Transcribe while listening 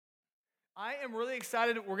I am really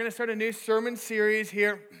excited. We're going to start a new sermon series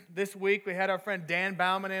here this week. We had our friend Dan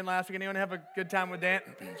Bauman in last week. Anyone have a good time with Dan?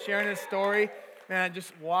 Sharing his story, man,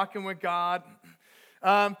 just walking with God.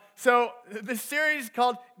 So the series is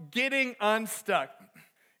called Getting Unstuck.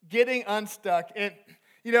 Getting Unstuck. And,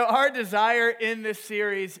 our desire in this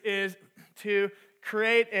series is to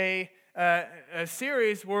create a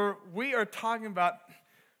series where we are talking about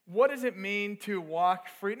what does it mean to walk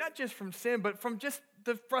free, not just from sin, but from just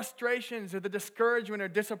the frustrations or the discouragement or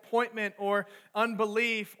disappointment or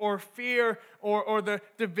unbelief or fear or the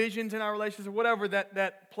divisions in our relations or whatever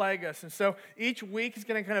that plague us. And so each week is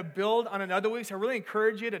going to kind of build on another week. So I really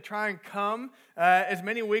encourage you to try and come as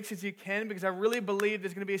many weeks as you can, because I really believe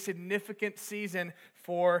there's going to be a significant season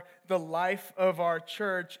for the life of our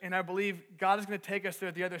church. And I believe God is going to take us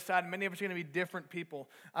through the other side. And many of us are going to be different people,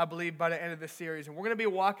 I believe, by the end of this series. And we're going to be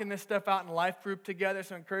walking this stuff out in life group together.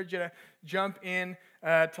 So I encourage you to jump in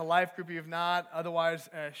to life group if you've not. Otherwise,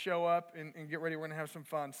 show up and get ready. We're going to have some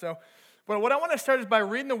fun. But what I want to start is by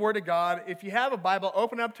reading the Word of God. If you have a Bible,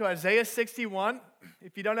 open up to Isaiah 61.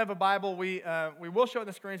 If you don't have a Bible, we will show it on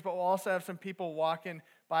the screens, but we'll also have some people walking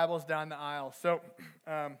Bibles down the aisle. So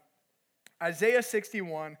Isaiah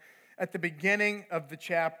 61, at the beginning of the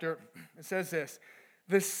chapter, it says this: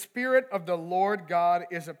 "The Spirit of the Lord God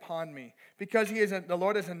is upon me, because the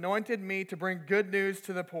Lord has anointed me to bring good news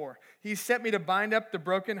to the poor. He sent me to bind up the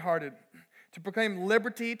brokenhearted, to proclaim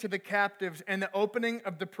liberty to the captives and the opening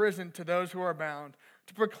of the prison to those who are bound,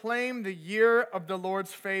 to proclaim the year of the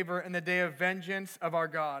Lord's favor and the day of vengeance of our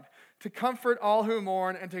God, to comfort all who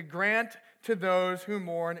mourn and to grant to those who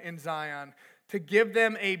mourn in Zion, to give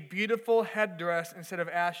them a beautiful headdress instead of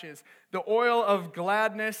ashes, the oil of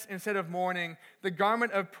gladness instead of mourning, the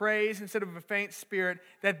garment of praise instead of a faint spirit,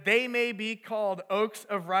 that they may be called oaks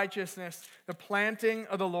of righteousness, the planting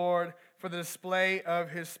of the Lord for the display of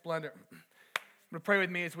his splendor." I'm going to pray with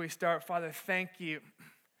me as we start. Father, thank you,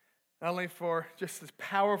 not only for just this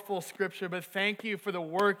powerful scripture, but thank you for the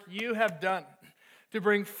work you have done to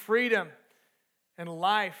bring freedom and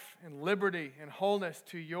life and liberty and wholeness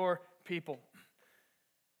to your people.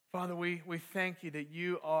 Father, we thank you that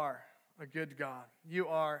you are a good God. You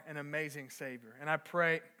are an amazing Savior. And I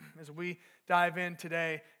pray as we dive in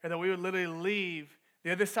today that we would literally leave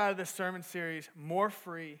the other side of this sermon series more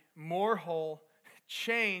free, more whole,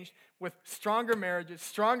 changed, with stronger marriages,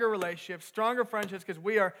 stronger relationships, stronger friendships, because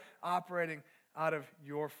we are operating out of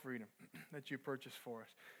your freedom that you purchased for us.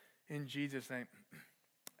 In Jesus' name,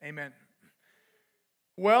 amen.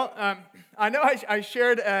 Well, I know I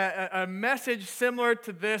shared a message similar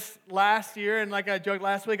to this last year, and like I joked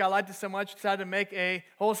last week, I liked it so much, decided to make a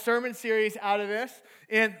whole sermon series out of this.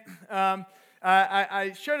 And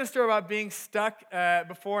I shared a story about being stuck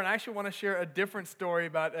before, and I actually want to share a different story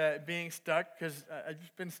about being stuck, because I've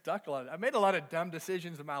just been stuck a lot. I've made a lot of dumb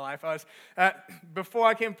decisions in my life. Before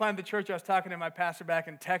I came to plant the church, I was talking to my pastor back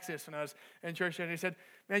in Texas when I was in church, and he said,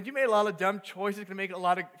 "Man, you made a lot of dumb choices. Going to make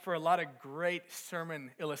for a lot of great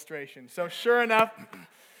sermon illustrations." So sure enough,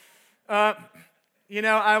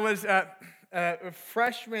 I was a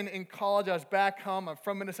freshman in college. I was back home. I'm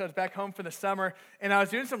from Minnesota. I was back home for the summer, and I was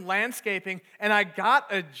doing some landscaping, and I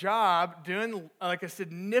got a job doing like a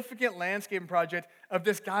significant landscaping project of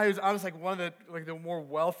this guy who's honestly like one of the more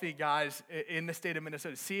wealthy guys in the state of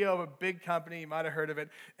Minnesota, CEO of a big company. You might have heard of it.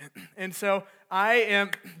 And so I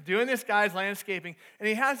am doing this guy's landscaping, and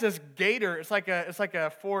he has this gator. It's like a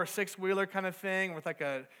 4- or 6-wheeler kind of thing with like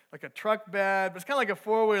a truck bed, but it's kind of like a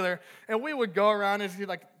 4-wheeler. And we would go around and see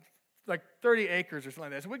like 30 acres or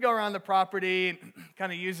something like that. So we go around the property and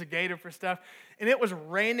kind of use the gator for stuff. And it was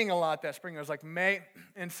raining a lot that spring. It was like May.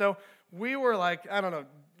 And so we were like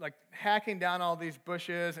hacking down all these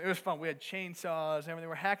bushes. It was fun. We had chainsaws and everything.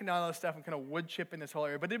 We're hacking down all this stuff and kind of wood chipping this whole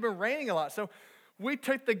area. But it had been raining a lot. So we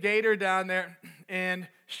took the gator down there. And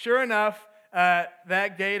sure enough,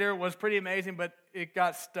 that gator was pretty amazing, but it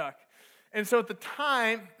got stuck. And so at the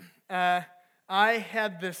time, I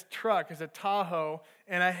had this truck, it's a Tahoe,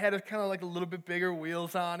 and I had kind of like a little bit bigger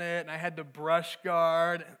wheels on it, and I had the brush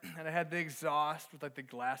guard, and I had the exhaust with like the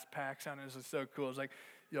glass packs on it. It was so cool. It was like,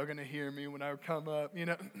 y'all gonna hear me when I come up,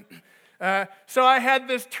 So I had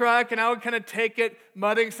this truck, and I would kind of take it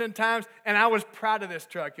mudding sometimes, and I was proud of this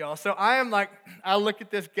truck, y'all. So I look at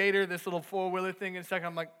this gator, this little 4-wheeler thing, and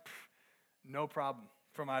I'm like, no problem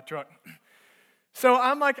for my truck. So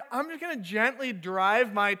I'm just going to gently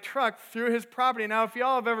drive my truck through his property. Now, if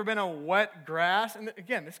y'all have ever been on wet grass, and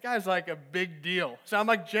again, this guy's like a big deal. So I'm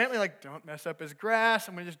gently don't mess up his grass.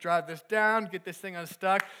 I'm going to just drive this down, get this thing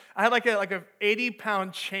unstuck. I had like a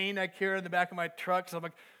 80-pound chain I carry in the back of my truck. So I'm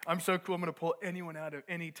like, I'm so cool, I'm going to pull anyone out at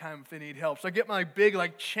any time if they need help. So I get my big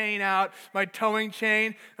chain out, my towing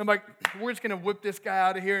chain. I'm like, we're just going to whip this guy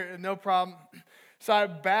out of here, no problem. So I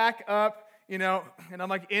back up, and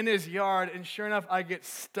I'm in his yard, and sure enough, I get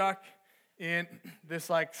stuck in this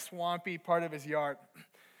swampy part of his yard.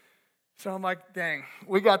 So I'm like, dang,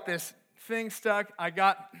 we got this thing stuck. I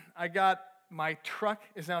got my truck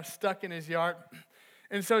is now stuck in his yard.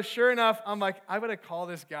 And so sure enough, I'm like, I gotta call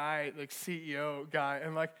this guy, CEO guy.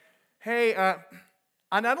 I'm like, hey,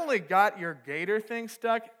 I not only got your gator thing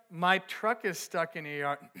stuck, my truck is stuck in your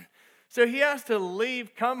yard. So he has to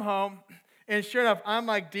leave, come home, and sure enough, I'm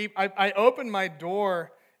deep. I open my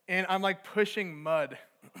door, and I'm pushing mud.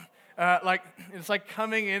 It's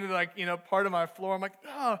coming into part of my floor. I'm like,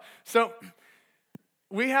 oh. So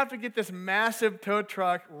we have to get this massive tow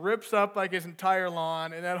truck, rips up his entire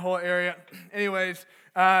lawn and that whole area. Anyways,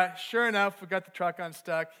 sure enough, we got the truck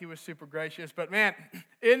unstuck. He was super gracious. But man,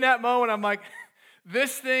 in that moment, I'm like,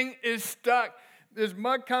 this thing is stuck. There's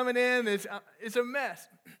mud coming in. It's a mess.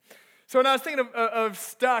 So when I was thinking of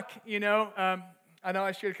stuck, I know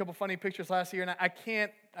I shared a couple funny pictures last year, and I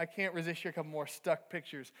can't resist sharing a couple more stuck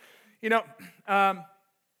pictures. I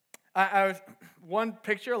was one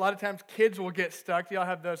picture. A lot of times kids will get stuck. Y'all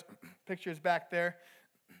have those pictures back there.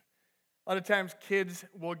 A lot of times kids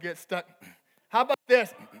will get stuck. How about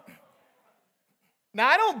this? Now,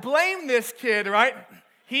 I don't blame this kid, right?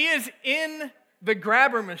 He is in the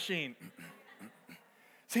grabber machine.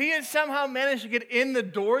 So he has somehow managed to get in the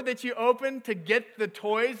door that you open to get the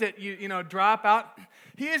toys that you drop out.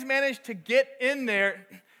 He has managed to get in there.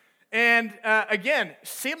 And again,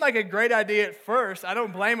 seemed like a great idea at first. I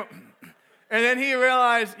don't blame him. And then he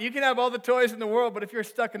realized you can have all the toys in the world, but if you're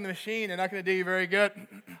stuck in the machine, they're not going to do you very good.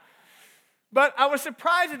 But I was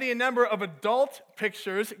surprised at the number of adult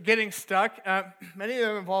pictures getting stuck. Many of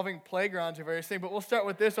them involving playgrounds or various things, but we'll start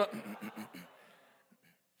with this one.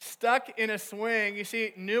 Stuck in a swing. You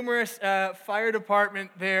see numerous fire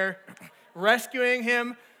department there rescuing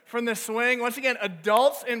him from the swing. Once again,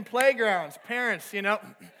 adults in playgrounds, parents,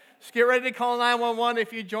 just get ready to call 911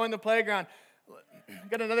 if you join the playground.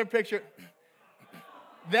 Got another picture.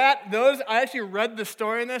 I actually read the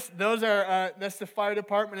story in this. That's the fire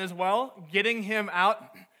department as well, getting him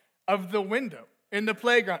out of the window in the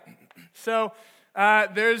playground. So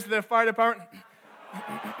there's the fire department.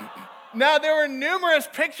 Now, there were numerous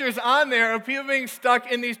pictures on there of people being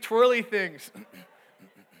stuck in these twirly things.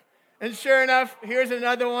 And sure enough, here's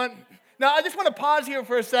another one. Now, I just want to pause here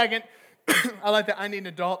for a second. I like that I need an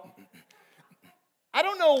adult. I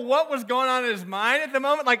don't know what was going on in his mind at the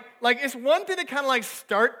moment. It's one thing to kind of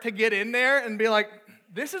start to get in there and be like,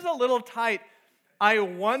 this is a little tight. I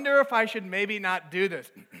wonder if I should maybe not do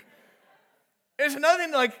this. It's another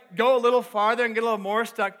thing to go a little farther and get a little more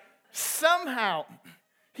stuck. Somehow,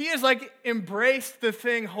 he has embraced the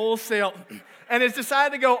thing wholesale and has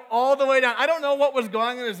decided to go all the way down. I don't know what was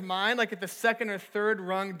going on in his mind, at the second or third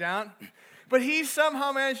rung down. But he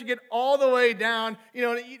somehow managed to get all the way down.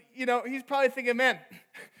 He's probably thinking, man,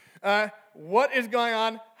 what is going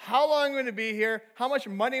on? How long am I going to be here? How much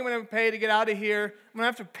money am I going to pay to get out of here? I'm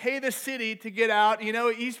going to have to pay the city to get out.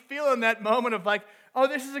 He's feeling that moment of oh,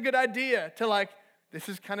 this is a good idea, to this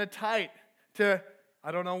is kind of tight, to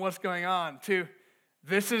I don't know what's going on, to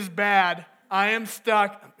this is bad. I am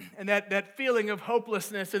stuck. And that feeling of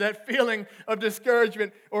hopelessness or that feeling of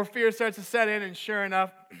discouragement or fear starts to set in, and sure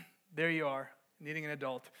enough, there you are, needing an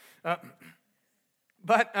adult. So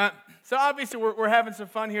obviously we're having some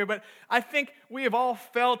fun here, but I think we have all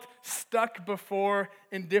felt stuck before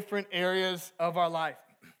in different areas of our life.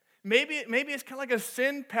 Maybe it's kind of like a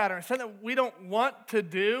sin pattern, something that we don't want to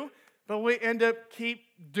do, but we end up keep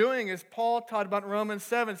doing, as Paul taught about in Romans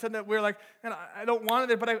 7, something that we're like, man, I don't want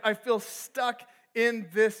it, but I feel stuck in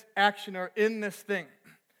this action or in this thing.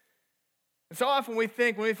 And so often when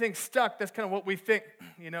we think stuck, that's kind of what we think,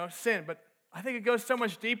 sin. But I think it goes so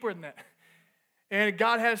much deeper than that. And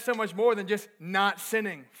God has so much more than just not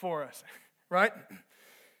sinning for us, right?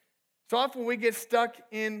 So often we get stuck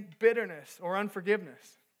in bitterness or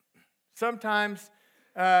unforgiveness. Sometimes,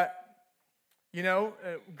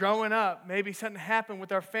 growing up, maybe something happened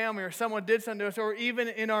with our family or someone did something to us, or even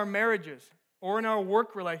in our marriages or in our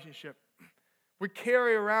work relationship. We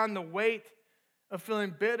carry around the weight of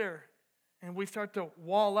feeling bitter. And we start to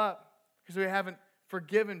wall up because we haven't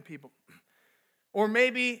forgiven people. Or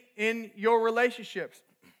maybe in your relationships.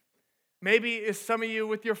 Maybe it's some of you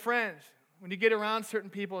with your friends. When you get around certain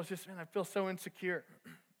people, it's just, man, I feel so insecure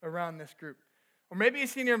around this group. Or maybe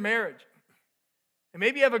it's in your marriage. And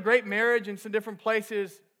maybe you have a great marriage in some different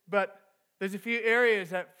places, but there's a few areas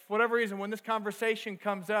that, for whatever reason, when this conversation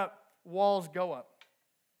comes up, walls go up.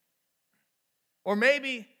 Or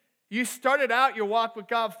maybe you started out your walk with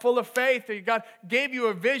God full of faith, or God gave you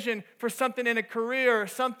a vision for something in a career, or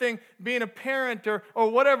something being a parent, or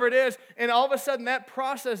whatever it is, and all of a sudden that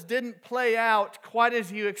process didn't play out quite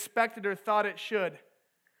as you expected or thought it should.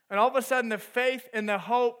 And all of a sudden the faith and the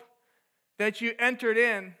hope that you entered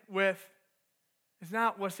in with is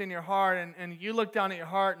not what's in your heart, and you look down at your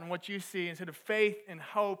heart and what you see instead of faith and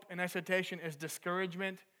hope and expectation is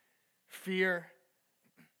discouragement, fear,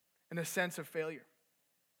 and a sense of failure.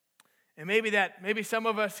 And maybe some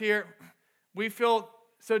of us here, we feel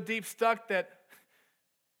so deep stuck that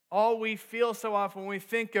all we feel so often when we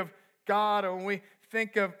think of God or when we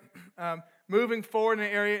think of moving forward in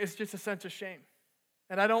an area is just a sense of shame.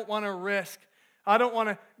 And I don't want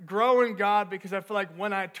to grow in God because I feel like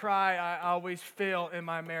when I try, I always fail in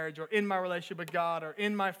my marriage or in my relationship with God or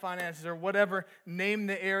in my finances or whatever, name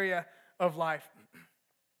the area of life.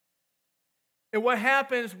 And what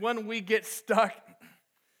happens when we get stuck,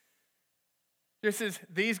 just as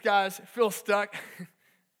these guys feel stuck,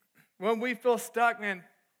 when we feel stuck, man,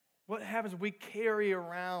 what happens? We carry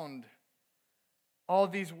around all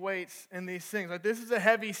these weights and these things. Like, this is a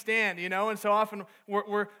heavy stand, and so often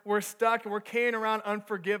we're stuck and we're carrying around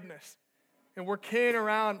unforgiveness. And we're carrying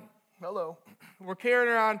around,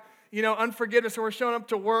 unforgiveness, and we're showing up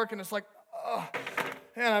to work and it's like, oh,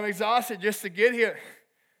 man, I'm exhausted just to get here.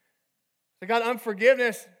 I got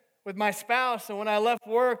unforgiveness with my spouse, and when I left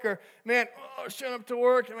work, or, showing up to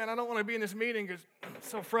work, and, I don't want to be in this meeting because I'm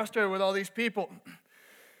so frustrated with all these people.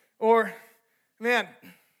 Or,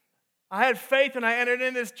 I had faith and I entered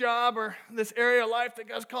in this job or this area of life that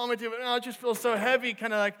God's calling me to, but now it just feels so heavy,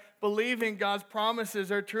 kind of like believing God's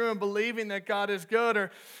promises are true and believing that God is good.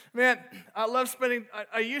 Or,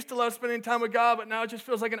 I used to love spending time with God, but now it just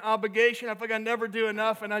feels like an obligation. I feel like I never do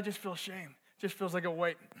enough, and I just feel shame. It just feels like a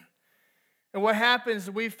weight. And what happens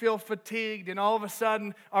is we feel fatigued, and all of a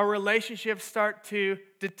sudden our relationships start to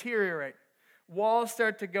deteriorate. Walls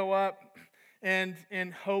start to go up, and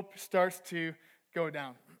hope starts to go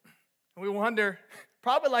down. And we wonder,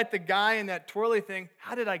 probably like the guy in that twirly thing,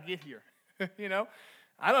 how did I get here?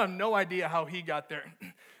 I have no idea how he got there.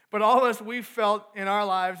 But all of us, we felt in our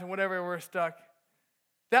lives and whatever we're stuck,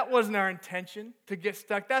 that wasn't our intention to get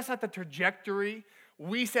stuck. That's not the trajectory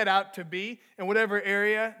we set out to be in whatever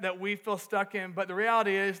area that we feel stuck in. But the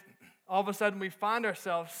reality is, all of a sudden we find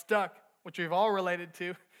ourselves stuck, which we've all related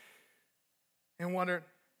to, and wonder,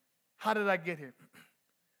 how did I get here?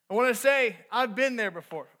 I want to say, I've been there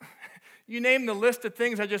before. You name the list of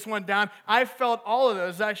things I just went down. I felt all of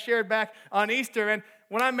those. I shared back on Easter, and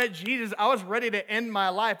when I met Jesus, I was ready to end my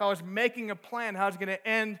life. I was making a plan how I was going to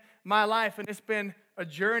end my life, and it's been a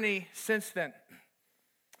journey since then.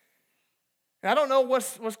 And I don't know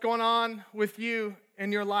what's going on with you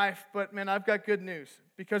in your life, but man, I've got good news.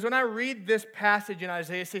 Because when I read this passage in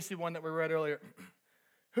Isaiah 61 that we read earlier,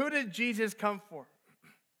 who did Jesus come for?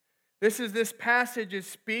 This passage is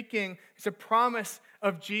speaking, it's a promise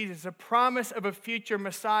of Jesus, a promise of a future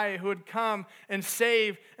Messiah who would come and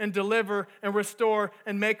save and deliver and restore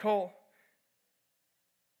and make whole.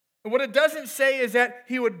 And what it doesn't say is that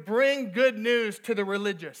he would bring good news to the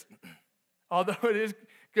religious, although it is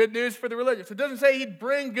good news for the religious. It doesn't say he'd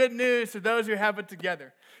bring good news to those who have it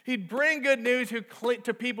together. He'd bring good news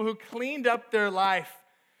to people who cleaned up their life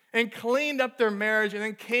and cleaned up their marriage and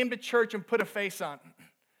then came to church and put a face on.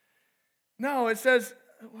 No, it says,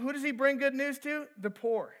 who does he bring good news to? The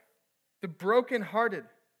poor, the brokenhearted,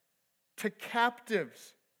 to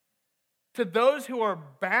captives, to those who are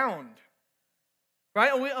bound.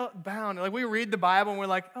 Right? Bound. Like, we read the Bible and we're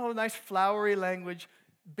like, oh, nice flowery language,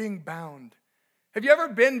 being bound. Have you ever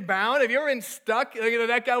been bound? Have you ever been stuck?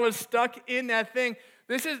 That guy was stuck in that thing.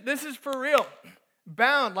 This is for real.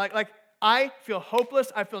 Bound. Like I feel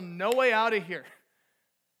hopeless. I feel no way out of here.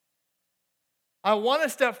 I want to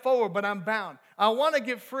step forward, but I'm bound. I want to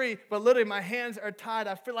get free, but literally my hands are tied.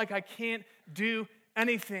 I feel like I can't do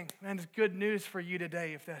anything. Man, it's good news for you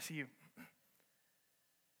today if that's you.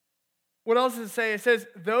 What else does it say? It says,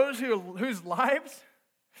 those whose lives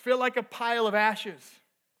feel like a pile of ashes.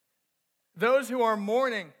 Those who are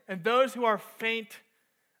mourning and those who are faint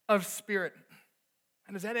of spirit.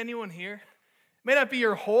 And is that anyone here? It may not be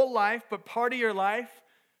your whole life, but part of your life,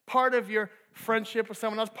 part of your friendship with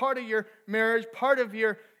someone else, part of your marriage, part of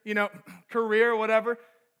your, career, whatever.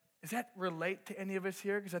 Does that relate to any of us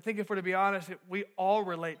here? Because I think if we're to be honest, we all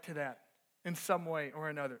relate to that in some way or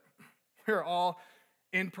another. We're all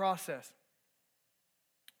in process.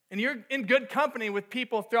 And you're in good company with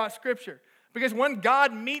people throughout Scripture. Because when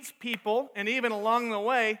God meets people, and even along the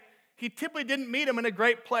way, he typically didn't meet them in a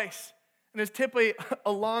great place. And it's typically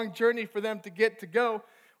a long journey for them to go,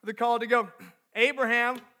 the call to go.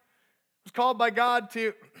 Abraham was called by God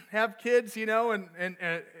to have kids, and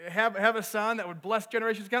have a son that would bless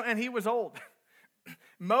generations to come, and he was old.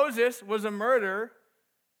 Moses was a murderer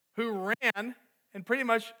who ran and pretty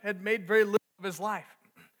much had made very little of his life.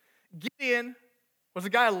 Gideon was a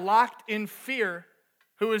guy locked in fear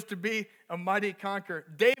who was to be a mighty conqueror.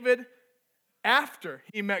 David, after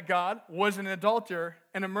he met God, was an adulterer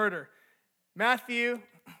and a murderer. Matthew,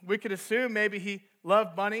 we could assume maybe he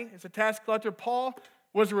loved money as a tax collector. Paul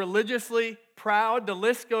was religiously proud. The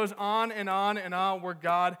list goes on and on and on where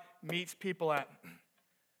God meets people at.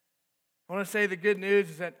 I want to say the good news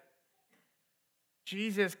is that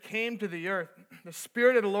Jesus came to the earth. The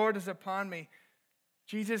Spirit of the Lord is upon me.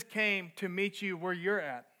 Jesus came to meet you where you're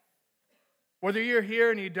at. Whether you're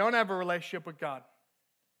here and you don't have a relationship with God,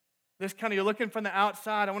 you're looking from the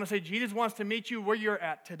outside, I want to say Jesus wants to meet you where you're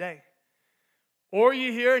at today. Or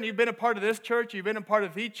you're here and you've been a part of this church, you've been a part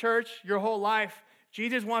of the church your whole life.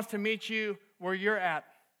 Jesus wants to meet you where you're at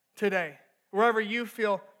today, wherever you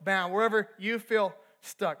feel bound, wherever you feel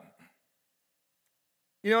stuck.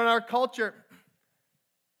 In our culture,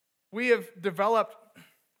 we have developed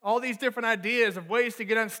all these different ideas of ways to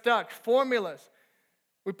get unstuck, formulas.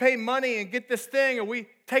 We pay money and get this thing, or we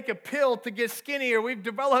take a pill to get skinnier. We've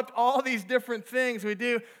developed all these different things we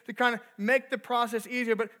do to kind of make the process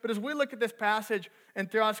easier. But as we look at this passage and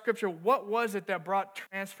throughout Scripture, what was it that brought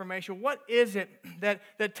transformation? What is it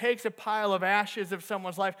that takes a pile of ashes of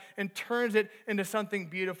someone's life and turns it into something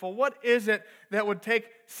beautiful? What is it that would take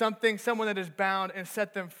someone that is bound and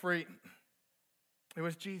set them free? It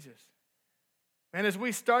was Jesus. And as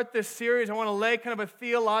we start this series, I want to lay kind of a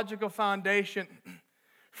theological foundation.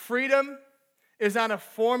 Freedom is not a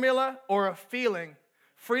formula or a feeling.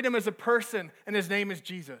 Freedom is a person, and his name is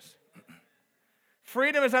Jesus.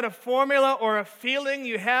 Freedom is not a formula or a feeling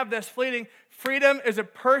you have that's fleeting. Freedom is a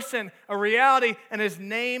person, a reality, and his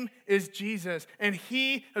name is Jesus. And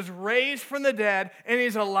he is raised from the dead, and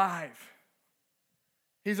he's alive.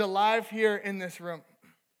 He's alive here in this room.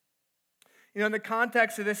 In the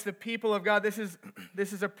context of this, the people of God, this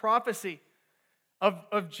is a prophecy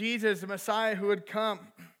of Jesus, the Messiah who would come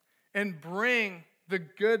and bring the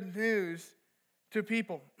good news to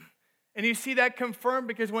people. And you see that confirmed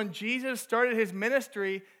because when Jesus started his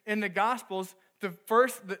ministry in the Gospels, his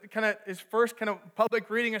first kind of public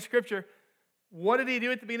reading of Scripture, what did he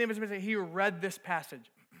do at the beginning of his ministry? He read this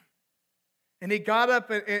passage. And he got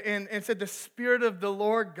up and said, "The Spirit of the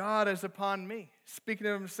Lord God is upon me," speaking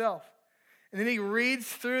of himself. And then he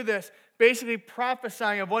reads through this, basically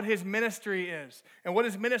prophesying of what his ministry is and what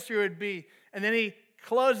his ministry would be. And then he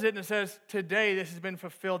closes it and says, "Today this has been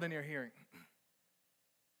fulfilled in your hearing."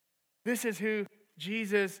 This is who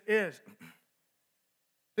Jesus is.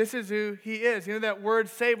 This is who he is. That word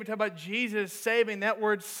save, we talk about Jesus saving. That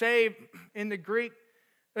word save in the Greek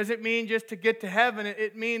doesn't mean just to get to heaven.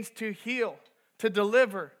 It means to heal, to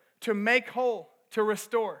deliver, to make whole, to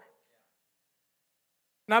restore.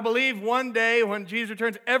 And I believe one day when Jesus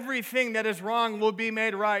returns, everything that is wrong will be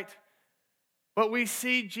made right. But we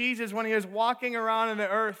see Jesus when he was walking around on the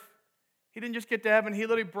earth. He didn't just get to heaven, he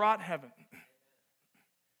literally brought heaven.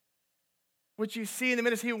 What you see in the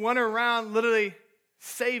ministry, he went around literally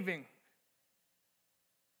saving,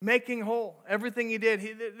 making whole. Everything he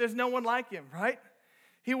did, there's no one like him, right?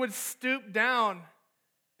 He would stoop down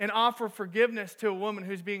and offer forgiveness to a woman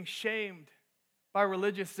who's being shamed by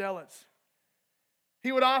religious zealots.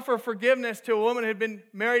 He would offer forgiveness to a woman who had been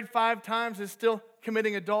married 5 times and still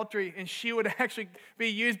committing adultery, and she would actually be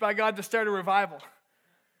used by God to start a revival.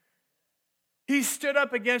 He stood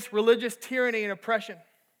up against religious tyranny and oppression.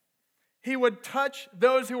 He would touch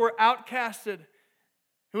those who were outcasted,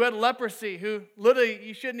 who had leprosy, who literally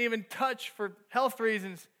you shouldn't even touch for health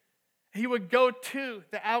reasons. He would go to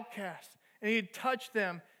the outcast, and he'd touch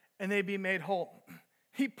them, and they'd be made whole.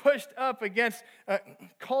 He pushed up against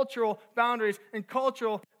cultural boundaries and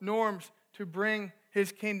cultural norms to bring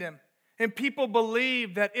his kingdom. And people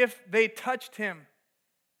believed that if they touched him,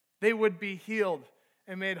 they would be healed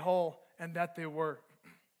and made whole, and that they were.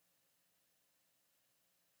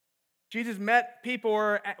 Jesus met people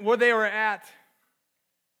where they were at.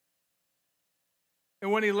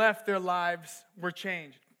 And when he left, their lives were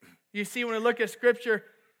changed. You see, when we look at Scripture,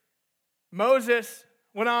 Moses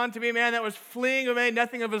went on to be a man that was fleeing and made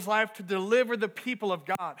nothing of his life to deliver the people of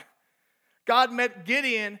God. God met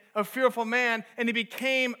Gideon, a fearful man, and he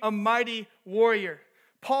became a mighty warrior.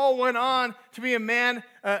 Paul went on to be a man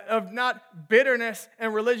of not bitterness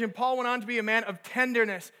and religion. Paul went on to be a man of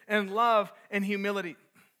tenderness and love and humility.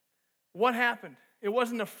 What happened? It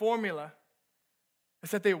wasn't a formula.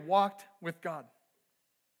 It's that they walked with God.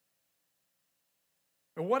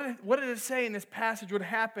 And what did it say in this passage would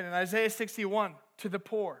happen in Isaiah 61 to the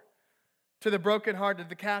poor, to the brokenhearted,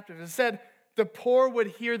 the captives? It said the poor would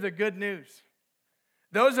hear the good news.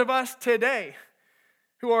 Those of us today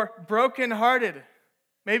who are brokenhearted,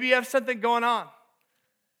 maybe you have something going on.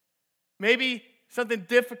 Maybe something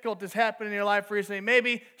difficult has happened in your life recently.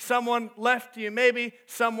 Maybe someone left you. Maybe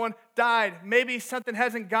someone died. Maybe something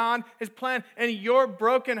hasn't gone as planned, and you're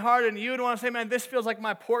brokenhearted, and you would want to say, man, this feels like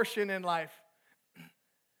my portion in life.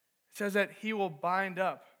 It says that he will bind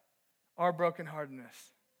up our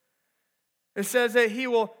brokenheartedness. It says that he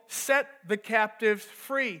will set the captives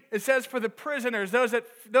free. It says for the prisoners, those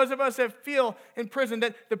of us that feel in prison,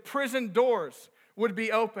 that the prison doors would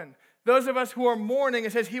be open. Those of us who are mourning,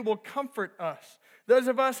 it says he will comfort us. Those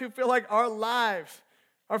of us who feel like our lives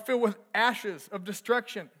are filled with ashes of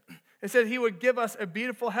destruction, it said he would give us a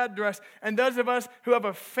beautiful headdress. And those of us who have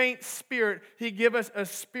a faint spirit, he'd give us a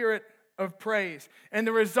spirit of praise. And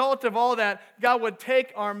the result of all that, God would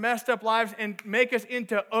take our messed up lives and make us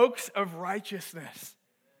into oaks of righteousness.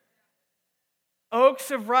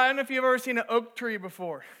 Oaks of righteousness. I don't know if you've ever seen an oak tree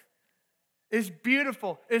before. It's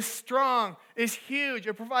beautiful, it's strong, it's huge.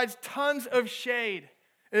 It provides tons of shade.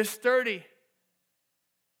 It's sturdy.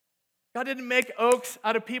 God didn't make oaks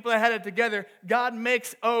out of people that had it together. God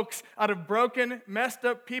makes oaks out of broken, messed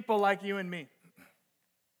up people like you and me.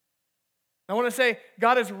 I want to say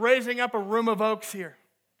God is raising up a room of oaks here.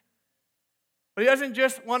 But he doesn't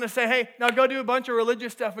just want to say, hey, now go do a bunch of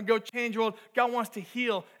religious stuff and go change the world. God wants to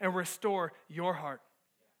heal and restore your heart.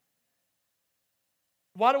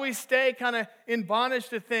 Why do we stay kind of in bondage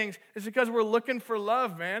to things? It's because we're looking for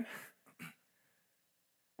love, man.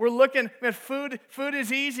 We're looking, man, food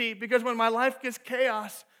is easy because when my life gets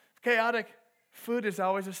chaotic, food is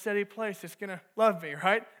always a steady place. It's going to love me,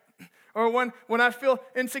 right? Or when I feel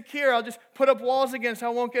insecure, I'll just put up walls again so I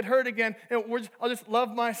won't get hurt again. And I'll just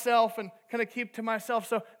love myself and kind of keep to myself.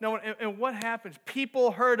 So no, and what happens?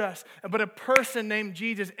 People hurt us, but a person named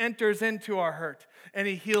Jesus enters into our hurt, and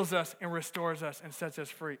he heals us and restores us and sets us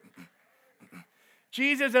free.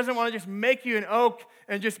 Jesus doesn't want to just make you an oak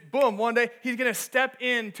and just boom, one day he's going to step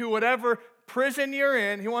into whatever prison you're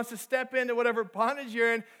in. He wants to step into whatever bondage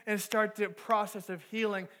you're in and start the process of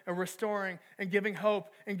healing and restoring and giving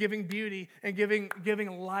hope and giving beauty and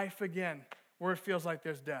giving life again where it feels like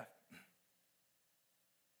there's death.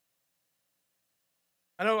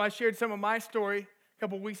 I know I shared some of my story a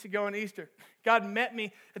couple weeks ago on Easter. God met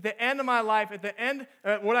me at the end of my life, at the end,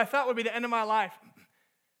 what I thought would be the end of my life,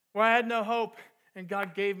 where I had no hope, and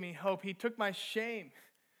God gave me hope. He took my shame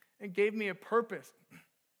and gave me a purpose.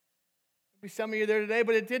 Maybe some of you are there today,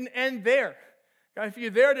 but it didn't end there. God, if you're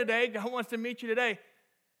there today, God wants to meet you today.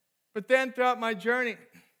 But then throughout my journey,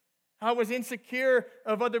 I was insecure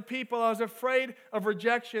of other people. I was afraid of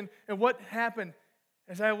rejection. And what happened?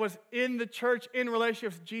 As I was in the church, in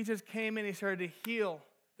relationships, Jesus came in. He started to heal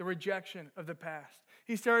the rejection of the past.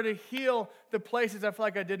 He started to heal the places I felt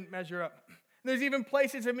like I didn't measure up. And there's even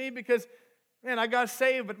places in me because, man, I got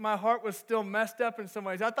saved, but my heart was still messed up in some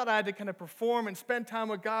ways. I thought I had to kind of perform and spend time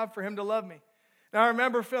with God for him to love me. And I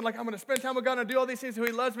remember feeling like I'm going to spend time with God and do all these things so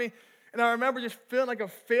he loves me. And I remember just feeling like a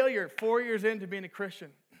failure 4 years into being a Christian.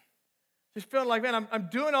 Just feeling like, man, I'm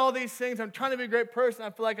doing all these things. I'm trying to be a great person.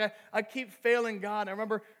 I feel like I keep failing God. I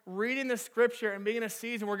remember reading the scripture and being in a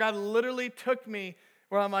season where God literally took me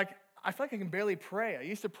where I'm like, I feel like I can barely pray. I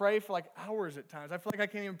used to pray for like hours at times. I feel like I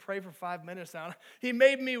can't even pray for 5 minutes now. He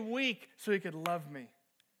made me weak so he could love me.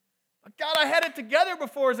 God, I had it together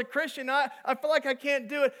before as a Christian. I feel like I can't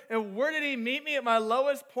do it. And where did he meet me? At my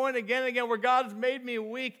lowest point again and again, where God has made me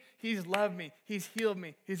weak. He's loved me. He's healed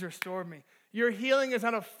me. He's restored me. Your healing is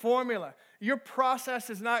not a formula. Your process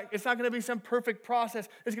it's not going to be some perfect process.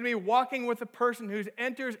 It's going to be walking with a person who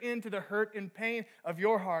enters into the hurt and pain of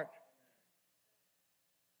your heart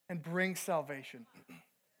and brings salvation.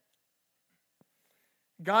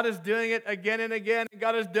 God is doing it again and again.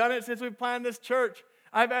 God has done it since we planted this church.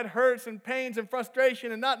 I've had hurts and pains and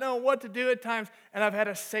frustration and not knowing what to do at times, and I've had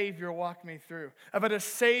a Savior walk me through. I've had a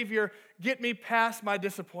Savior get me past my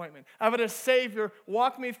disappointment. I've had a Savior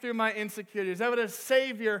walk me through my insecurities. I've had a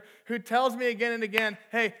Savior who tells me again and again,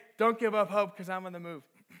 hey, don't give up hope because I'm on the move.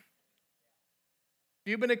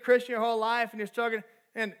 If you've been a Christian your whole life and you're struggling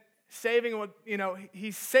and saving what,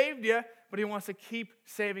 he saved you, but he wants to keep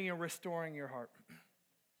saving and restoring your heart.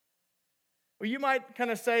 Well, you might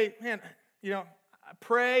kind of say, man, I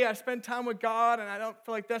pray, I spend time with God, and I don't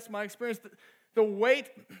feel like that's my experience. The weight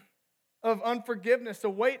of unforgiveness, the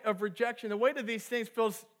weight of rejection, the weight of these things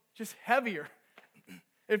feels just heavier.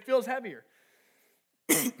 It feels heavier.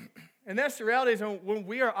 And that's the reality is when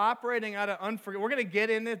we are operating out of unforgiveness, we're going to get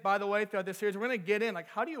in this, by the way, throughout this series. We're going to get in, like,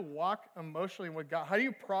 how do you walk emotionally with God? How do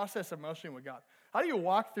you process emotionally with God? How do you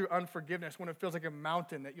walk through unforgiveness when it feels like a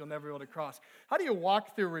mountain that you'll never be able to cross? How do you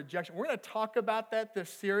walk through rejection? We're going to talk about that this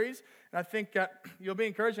series, and I think you'll be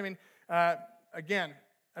encouraged. I mean, again,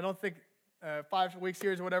 I don't think 5-week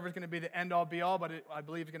series or whatever is going to be the end-all, be-all, but I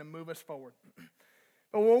believe it's going to move us forward.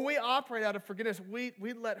 But when we operate out of forgiveness, we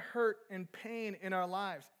let hurt and pain in our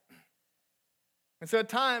lives. And so at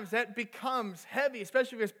times that becomes heavy,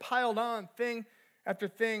 especially if it's piled on thing after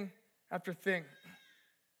thing after thing.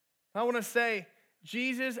 I want to say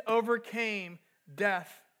Jesus overcame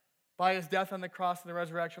death by his death on the cross and the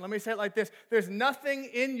resurrection. Let me say it like this. There's nothing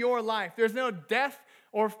in your life, there's no death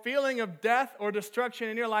or feeling of death or destruction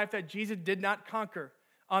in your life that Jesus did not conquer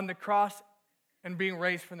on the cross and being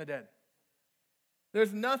raised from the dead.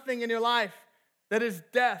 There's nothing in your life that is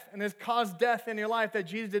death and has caused death in your life that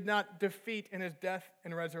Jesus did not defeat in his death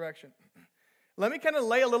and resurrection. Let me kind of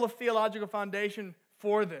lay a little theological foundation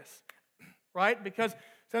for this, right? Because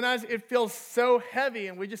sometimes it feels so heavy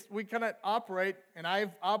and we kind of operate, and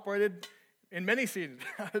I've operated in many seasons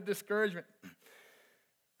out of discouragement.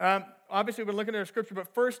 Obviously, we're looking at our scripture,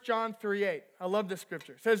 but 1 John 3:8, I love this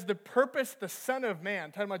scripture. It says, the purpose the Son of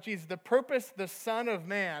Man, talking about Jesus, the purpose the Son of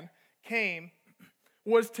Man came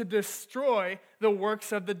was to destroy the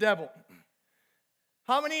works of the devil.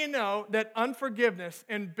 How many of you know that unforgiveness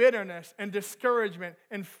and bitterness and discouragement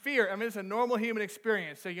and fear, I mean, it's a normal human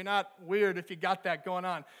experience, so you're not weird if you got that going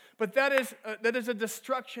on. But that is a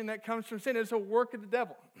destruction that comes from sin. It's a work of the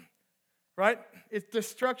devil, right? It's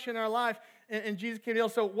destruction in our life, and Jesus came to heal.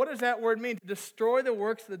 So what does that word mean? To destroy the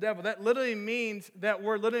works of the devil. That word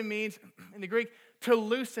literally means, in the Greek, to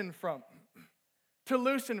loosen from. To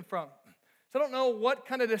loosen from. So I don't know what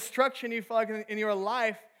kind of destruction you feel like in your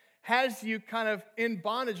life has you kind of in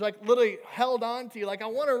bondage, like literally held on to you. Like, I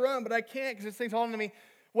want to run, but I can't because this thing's holding to me.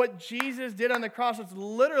 What Jesus did on the cross is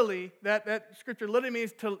literally, that scripture literally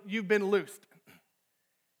means you've been loosed.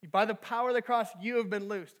 By the power of the cross, you have been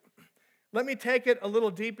loosed. Let me take it a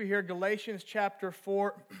little deeper here. Galatians chapter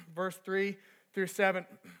 4, verse 3 through 7.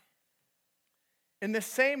 In the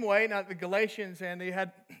same way, now the Galatians, and they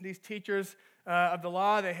had these teachers of the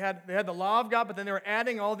law, they had the law of God, but then they were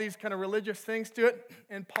adding all these kind of religious things to it.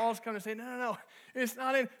 And Paul's coming to say, no, it's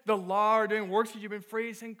not in the law or doing works that you've been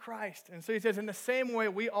free, it's in Christ. And so he says, in the same way,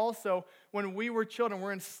 we also, when we were children,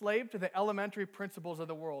 were enslaved to the elementary principles of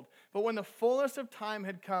the world. But when the fullness of time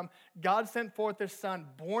had come, God sent forth his Son,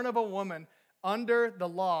 born of a woman under the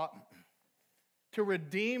law, to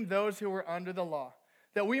redeem those who were under the law,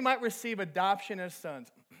 that we might receive adoption as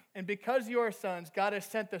sons. And because you are sons, God has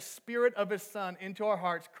sent the Spirit of his Son into our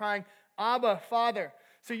hearts, crying, Abba, Father.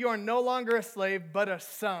 So you are no longer a slave, but a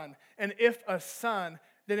son. And if a son,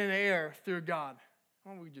 then an heir through God.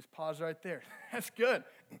 Well, we just pause right there. That's good.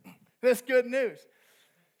 That's good news.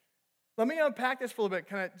 Let me unpack this for a little bit,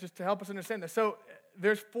 kind of just to help us understand this. So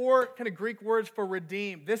there's 4 kind of Greek words for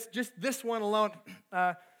redeem. This one alone,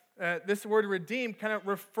 this word redeem kind of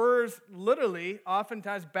refers literally,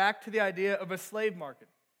 oftentimes, back to the idea of a slave market.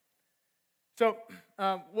 So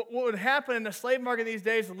what would happen in the slave market these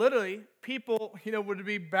days, literally, people, would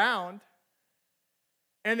be bound,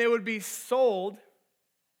 and they would be sold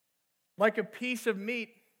like a piece of meat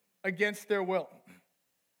against their will.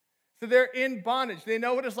 So they're in bondage. They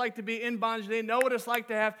know what it's like to be in bondage. They know what it's like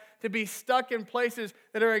to have to be stuck in places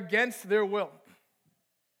that are against their will.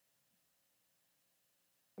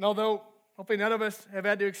 And although hopefully none of us have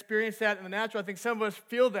had to experience that in the natural, I think some of us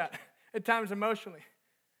feel that at times emotionally.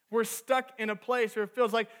 We're stuck in a place where it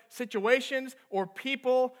feels like situations or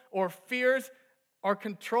people or fears are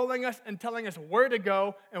controlling us and telling us where to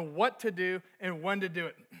go and what to do and when to do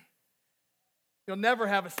it. You'll never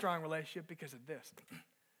have a strong relationship because of this.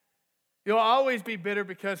 You'll always be bitter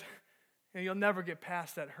because you'll never get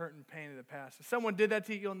past that hurt and pain of the past. If someone did that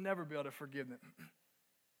to you, you'll never be able to forgive them.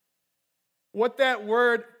 What that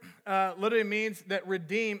word literally means, that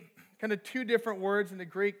redeem, kind of 2 different words in the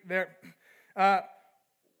Greek there.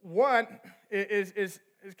 One is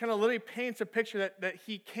kind of literally paints a picture that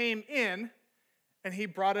he came in and he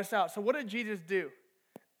brought us out. So what did Jesus do?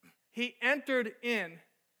 He entered in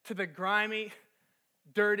to the grimy,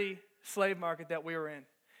 dirty slave market that we were in.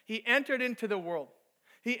 He entered into the world.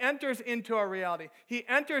 He enters into our reality. He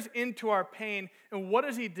enters into our pain. And what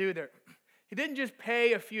does he do there? He didn't just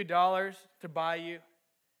pay a few dollars to buy you.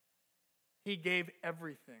 He gave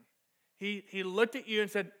everything. He looked at you and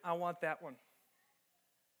said, I want that one.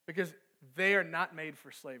 Because they are not made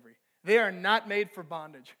for slavery. They are not made for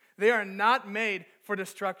bondage. They are not made for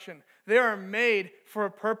destruction. They are made for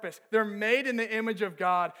a purpose. They're made in the image of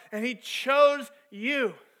God, and He chose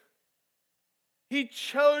you. He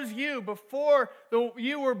chose you before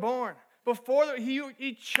you were born.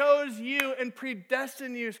 He chose you and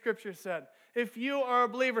predestined you, Scripture said. If you are a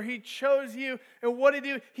believer, He chose you. And what did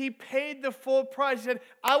He do? He paid the full price. He said,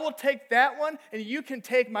 I will take that one, and you can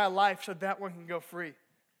take my life so that one can go free.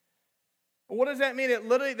 What does that mean? It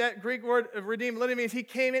literally, that Greek word of redeem literally means He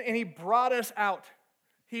came in and He brought us out.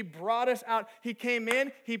 He brought us out. He came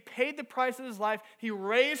in, He paid the price of His life, He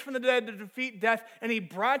raised from the dead to defeat death, and He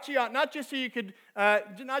brought you out, not just so you could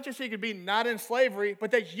be not in slavery,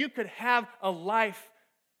 but that you could have a life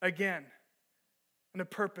again, and a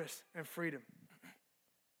purpose and freedom.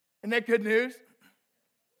 Isn't that good news?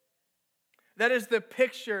 That is the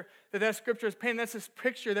picture that Scripture is painting. That's this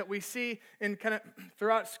picture that we see in kind of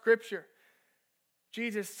throughout Scripture.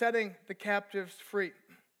 Jesus setting the captives free.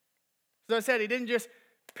 So as I said, He didn't just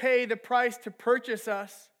pay the price to purchase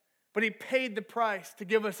us, but He paid the price to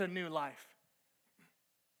give us a new life.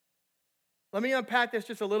 Let me unpack this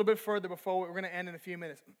just a little bit further before we're going to end in a few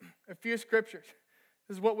minutes. A few scriptures.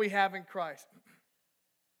 This is what we have in Christ.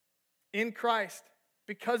 In Christ,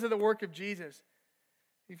 because of the work of Jesus,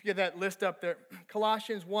 if you get that list up there,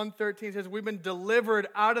 Colossians 1:13 says, we've been delivered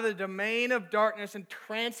out of the domain of darkness and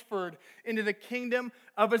transferred into the kingdom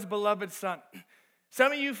of His beloved Son.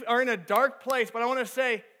 Some of you are in a dark place, but I want to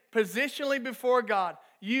say, positionally before God,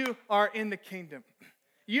 you are in the kingdom.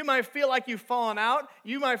 You might feel like you've fallen out.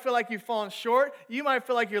 You might feel like you've fallen short. You might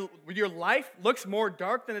feel like your life looks more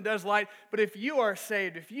dark than it does light. But if you are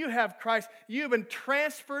saved, if you have Christ, you have been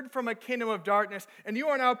transferred from a kingdom of darkness, and you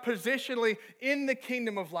are now positionally in the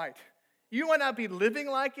kingdom of light. You might not be living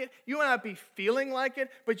like it. You might not be feeling like it,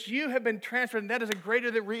 but you have been transferred, and that is a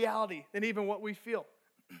greater reality than even what we feel.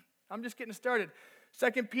 I'm just getting started.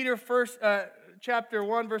 2 Peter chapter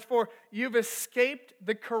 1, verse 4, you've escaped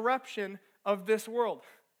the corruption of this world.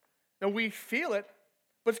 Now we feel it,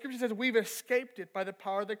 but Scripture says we've escaped it by the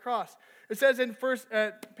power of the cross. It says in 2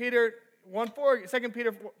 Peter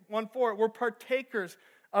 1:4, we're partakers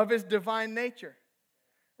of His divine nature.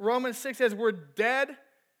 Romans 6 says we're dead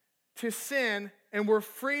to sin, and we're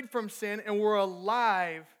freed from sin, and we're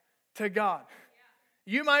alive to God.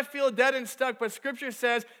 You might feel dead and stuck, but Scripture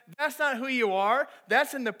says that's not who you are.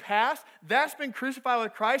 That's in the past. That's been crucified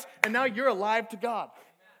with Christ, and now you're alive to God.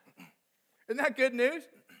 Isn't that good news?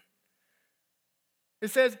 It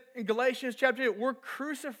says in Galatians chapter 2, we're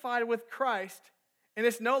crucified with Christ, and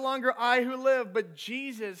it's no longer I who live, but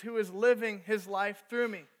Jesus who is living His life through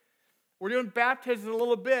me. We're doing baptism in a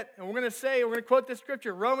little bit, and we're going to quote this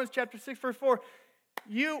scripture, Romans chapter 6, verse 4.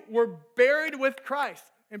 You were buried with Christ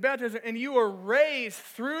in baptism, and you were raised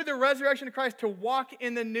through the resurrection of Christ to walk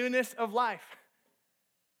in the newness of life.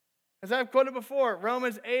 As I've quoted before,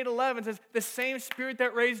 Romans 8:11 says, the same Spirit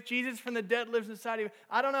that raised Jesus from the dead lives inside of you.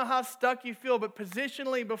 I don't know how stuck you feel, but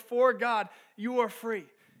positionally before God, you are free.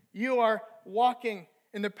 You are walking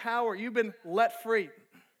in the power. You've been let free.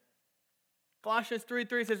 Colossians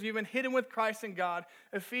 3:3 says, you've been hidden with Christ in God.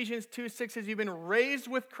 Ephesians 2:6 says, you've been raised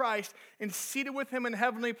with Christ and seated with Him in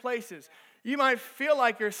heavenly places. You might feel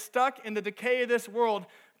like you're stuck in the decay of this world,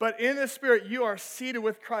 but in the Spirit, you are seated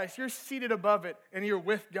with Christ. You're seated above it, and you're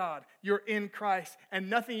with God. You're in Christ, and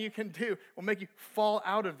nothing you can do will make you fall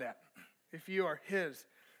out of that if you are His.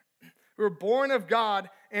 We were born of God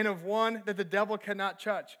and of one that the devil cannot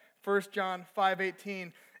touch. 1 John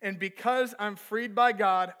 5:18. And because I'm freed by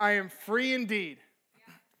God, I am free indeed.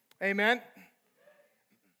 Yeah. Amen?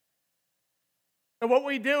 And what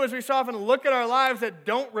we do is we so often look at our lives that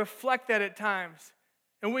don't reflect that at times.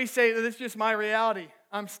 And we say, this is just my reality.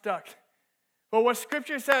 I'm stuck. But what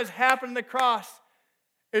Scripture says happened on the cross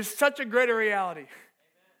is such a greater reality. Amen.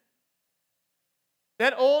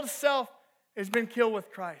 That old self has been killed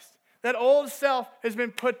with Christ. That old self has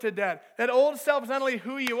been put to death. That old self is not only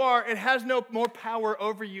who you are, it has no more power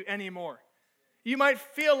over you anymore. You might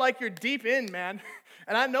feel like you're deep in, man.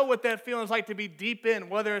 And I know what that feeling is like to be deep in,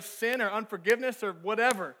 whether it's sin or unforgiveness or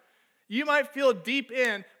whatever. You might feel deep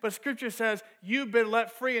in, but Scripture says you've been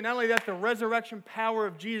let free. And not only that, the resurrection power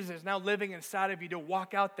of Jesus is now living inside of you to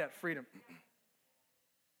walk out that freedom.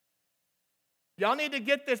 Y'all need to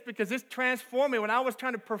get this because this transformed me. When I was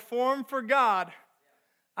trying to perform for God,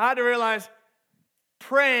 I had to realize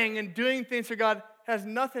praying and doing things for God has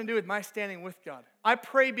nothing to do with my standing with God. I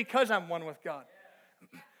pray because I'm one with God.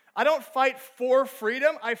 I don't fight for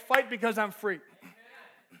freedom. I fight because I'm free.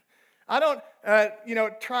 I don't,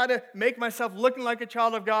 try to make myself looking like a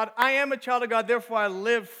child of God. I am a child of God, therefore I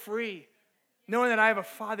live free, knowing that I have a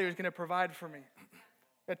Father who's going to provide for me.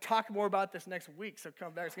 going to talk more about this next week, so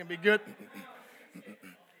come back. It's going to be good.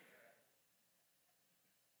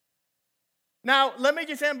 Now, let me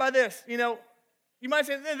just end by this. You know, you might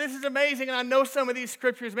say, this is amazing, and I know some of these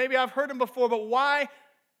scriptures. Maybe I've heard them before, but why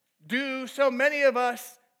do so many of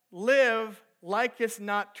us live like it's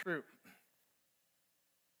not true?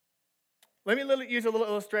 Let me use a little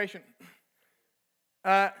illustration.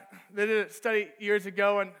 They did a study years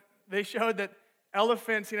ago, and they showed that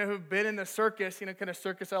elephants, who've been in the circus, kind of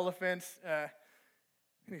circus elephants.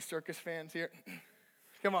 Any circus fans here?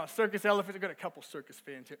 Come on, circus elephants. I've got a couple circus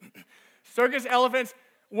fans here. Circus elephants,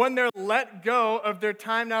 when they're let go of their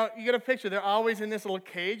time, now you get a picture, they're always in this little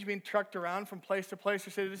cage being trucked around from place to place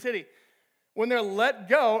or city to city. When they're let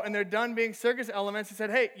go and they're done being circus elements, they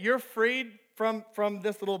said, hey, you're freed from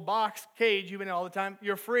this little box cage you've been in all the time.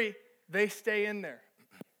 You're free. They stay in there.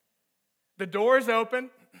 The door's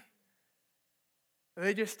open.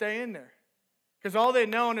 They just stay in there. Because all they've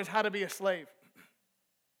known is how to be a slave.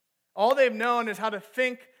 All they've known is how to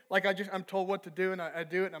think like I'm told what to do, and I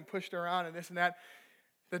do it, and I'm pushed around, and this and that.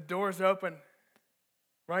 The door's open,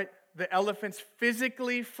 right? The elephant's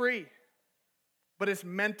physically free, but it's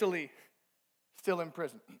mentally still in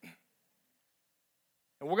prison.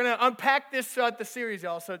 And we're going to unpack this throughout the series,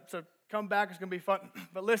 y'all, so come back. It's going to be fun.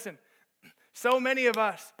 But listen, so many of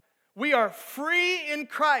us, we are free in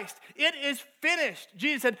Christ. It is finished.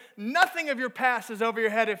 Jesus said, nothing of your past is over your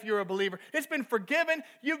head if you're a believer. It's been forgiven.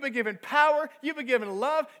 You've been given power. You've been given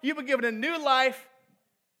love. You've been given a new life.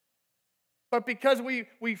 But because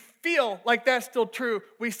we feel like that's still true,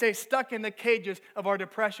 we stay stuck in the cages of our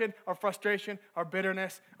depression, our frustration, our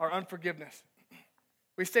bitterness, our unforgiveness.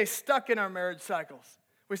 We stay stuck in our marriage cycles.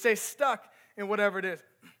 We stay stuck in whatever it is.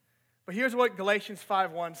 But here's what Galatians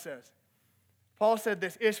 5:1 says. Paul said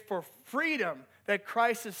this, it's for freedom that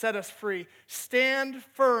Christ has set us free. Stand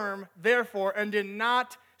firm, therefore, and do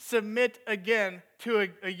not submit again to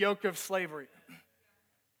a yoke of slavery.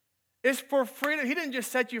 It's for freedom. He didn't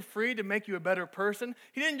just set you free to make you a better person.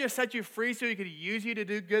 He didn't just set you free so he could use you to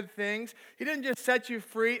do good things. He didn't just set you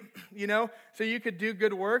free, so you could do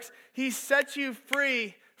good works. He set you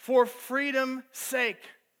free for freedom's sake.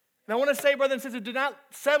 And I want to say, brothers and sisters, do not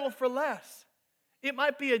settle for less. It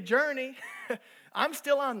might be a journey. I'm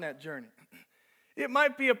still on that journey. It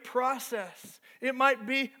might be a process. It might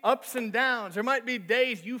be ups and downs. There might be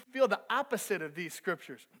days you feel the opposite of these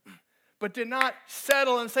scriptures. But do not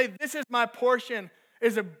settle and say, this is my portion,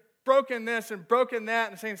 is a broken this and broken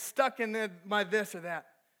that, and saying stuck in my this or that.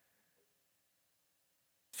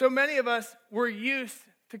 So many of us were used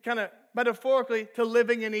to kind of metaphorically to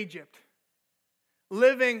living in Egypt.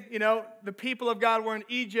 Living, the people of God were in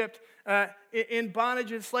Egypt in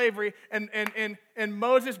bondage and slavery, and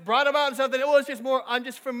Moses brought about and something. It was just more, I'm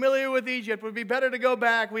just familiar with Egypt. It would be better to go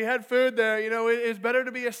back. We had food there. It's better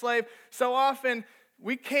to be a slave. So often,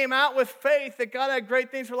 we came out with faith that God had great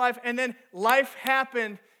things for life, and then life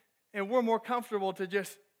happened, and we're more comfortable to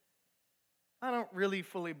just, I don't really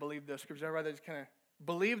fully believe this scripture. I'd rather just kind of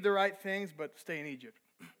believe the right things, but stay in Egypt.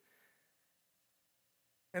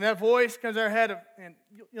 And that voice comes in our head of, and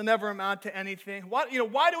you'll never amount to anything. Why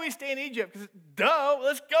do we stay in Egypt? Because,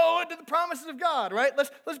 let's go into the promises of God, right?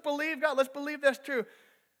 Let's believe God. Let's believe that's true.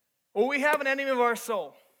 Well, we have an enemy of our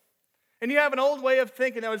soul. And you have an old way of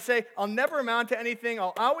thinking that would say, I'll never amount to anything.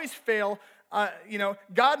 I'll always fail.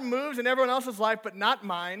 God moves in everyone else's life, but not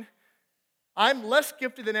mine. I'm less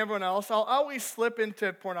gifted than everyone else. I'll always slip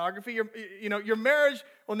into pornography. Your marriage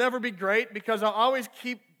will never be great because I'll always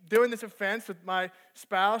keep doing this offense with my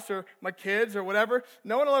spouse or my kids or whatever.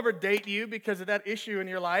 No one will ever date you because of that issue in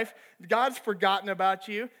your life. God's forgotten about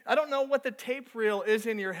you. I don't know what the tape reel is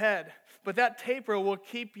in your head, but that tape reel will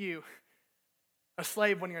keep you a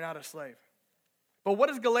slave when you're not a slave. But what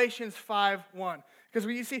is Galatians 5:1? Because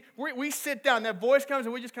we sit down, that voice comes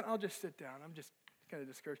and we just I'll just sit down. I'm just kind of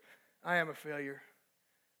discouraged. I am a failure.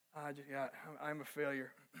 I'm a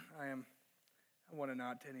failure. I want to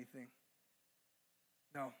not to anything.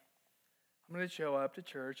 No. I'm going to show up to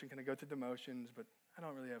church and kind of go through the motions, but I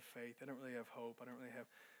don't really have faith. I don't really have hope. I don't really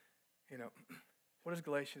have, what is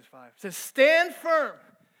Galatians 5? It says, stand firm.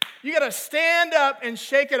 You got to stand up and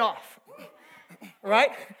shake it off. Right?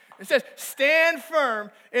 It says, stand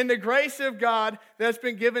firm in the grace of God that's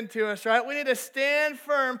been given to us, right? We need to stand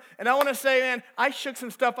firm. And I want to say, man, I shook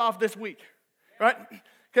some stuff off this week, right?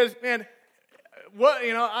 Because, man,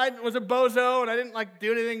 I was a bozo and I didn't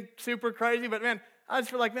do anything super crazy, but, man, I just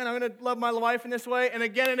feel like, man, I'm going to love my wife in this way. And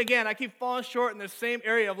again, I keep falling short in the same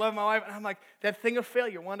area of loving my wife. And I'm like, that thing of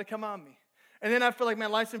failure wanted to come on me. And then I feel like, man,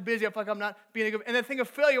 life's been busy. I feel like I'm not being a good. And that thing of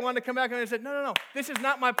failure wanted to come back and I said, no. This is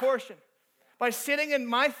not my portion. by sitting in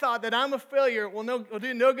my thought that I'm a failure will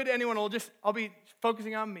do no good to anyone. I'll be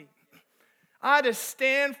focusing on me. I had to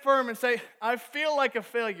stand firm and say, I feel like a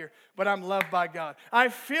failure, but I'm loved by God. I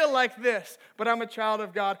feel like this, but I'm a child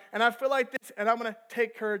of God. And I feel like this, and I'm going to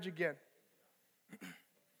take courage again. It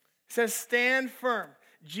says, stand firm.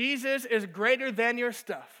 Jesus is greater than your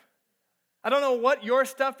stuff. I don't know what your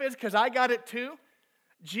stuff is, because I got it too.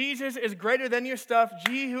 Jesus is greater than your stuff.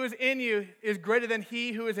 He who is in you is greater than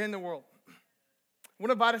he who is in the world. I want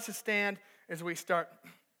to invite us to stand as we start.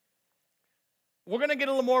 We're going to get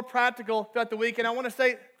a little more practical throughout the week, and I want to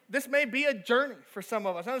say this may be a journey for some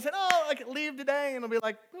of us. I'm going to say, I can leave today, and it'll be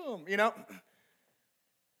like, boom,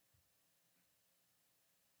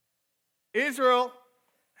 Israel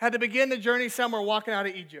had to begin the journey somewhere walking out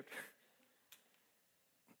of Egypt.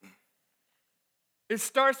 It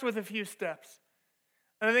starts with a few steps.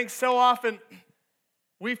 And I think so often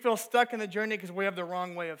we feel stuck in the journey because we have the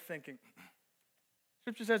wrong way of thinking.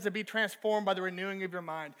 Scripture says to be transformed by the renewing of your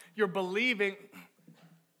mind. You're believing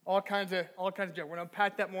all kinds of junk. We're going to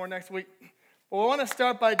unpack that more next week. But what I want to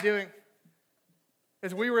start by doing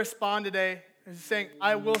is we respond today is saying,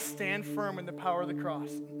 I will stand firm in the power of the cross.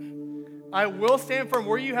 I will stand firm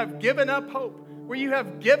where you have given up hope, where you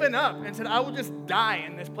have given up and said, I will just die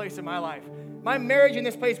in this place in my life. My marriage in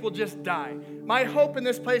this place will just die. My hope in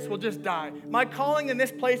this place will just die. My calling in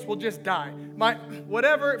this place will just die. My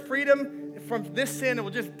whatever freedom from this sin, it will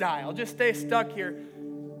just die. I'll just stay stuck here.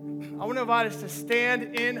 I want to invite us to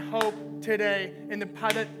stand in hope today in the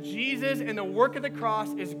power that Jesus and the work of the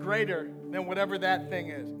cross is greater than whatever that thing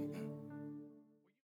is.